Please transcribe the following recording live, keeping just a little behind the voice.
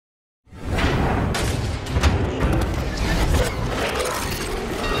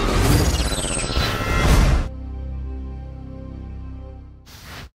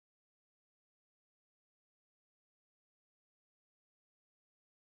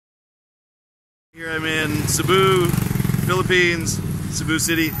Here I'm in Cebu, Philippines, Cebu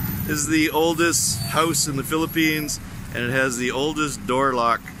City. This is the oldest house in the Philippines, and it has the oldest door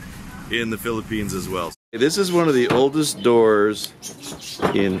lock in the Philippines as well. This is one of the oldest doors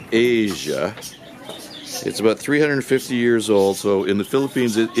in Asia. It's about 350 years old, so in the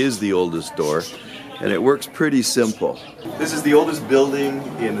Philippines it is the oldest door, and it works pretty simple. This is the oldest building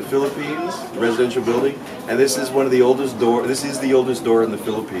in the Philippines, residential building, and this is one of the oldest door. This is the oldest door in the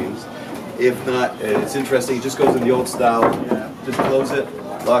Philippines. If not, it's interesting, it just goes in the old style. Just close it,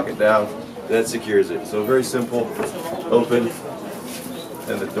 lock it down, that secures it. So very simple, open,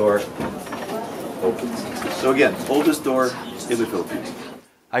 and the door opens. So again, oldest door in the Philippines.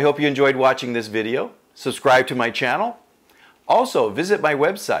 I hope you enjoyed watching this video. Subscribe to my channel. Also, visit my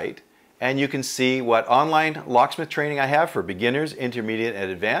website and you can see what online locksmith training I have for beginners, intermediate, and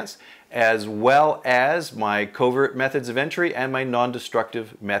advanced, as well as my covert methods of entry and my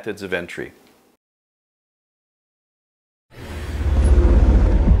non-destructive methods of entry.